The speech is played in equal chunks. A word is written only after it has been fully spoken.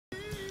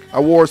I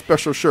wore a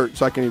special shirt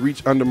so I can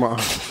reach under my arm.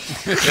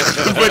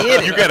 But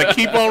you got to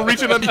keep on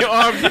reaching under your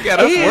arms. You got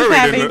us He is worried.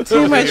 having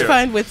too much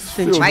fun with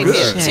Might be a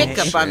Shae. chick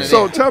up under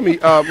So there. tell me,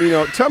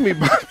 tell me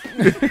about,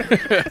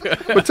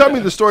 but tell me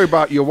the story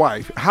about your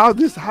wife. How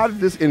did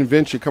this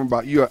invention come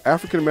about? You're an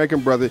African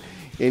American brother,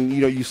 and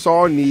you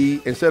saw a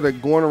need. Instead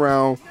of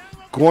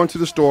going to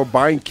the store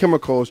buying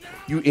chemicals,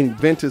 you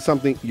invented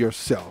something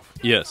yourself.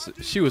 Yes,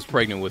 she was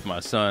pregnant with my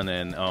son,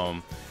 and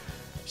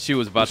she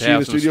was about Was to she in have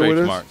the some studio with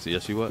stretch us? marks.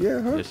 Yes, she was.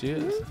 Yeah, huh? Yes, she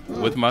is.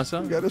 With my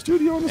son. You got a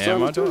studio on the And side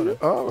my of the studio.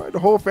 daughter. All right, the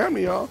whole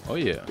family, y'all. Oh,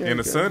 yeah. And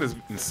the son is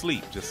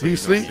asleep. Just so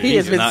He's you know. asleep? He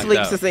has been knocked asleep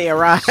out. since they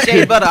arrived.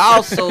 Shea butter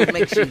also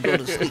makes you go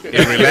to sleep.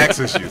 It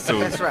relaxes you. So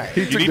That's right.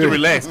 You need to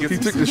relax. Get He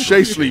some took the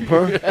sleep. Shae sleep,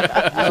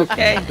 huh?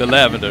 Okay. The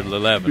lavender.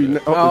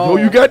 Oh,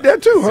 you got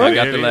that too, huh? I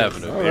got There the it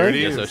lavender. is. There it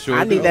Yes, is. I sure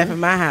I need do. that for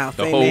my house.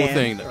 The Amen. whole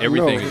thing,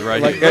 everything is right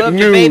like here. at Rub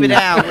your baby noon.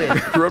 down with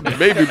it. Rub the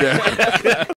baby down.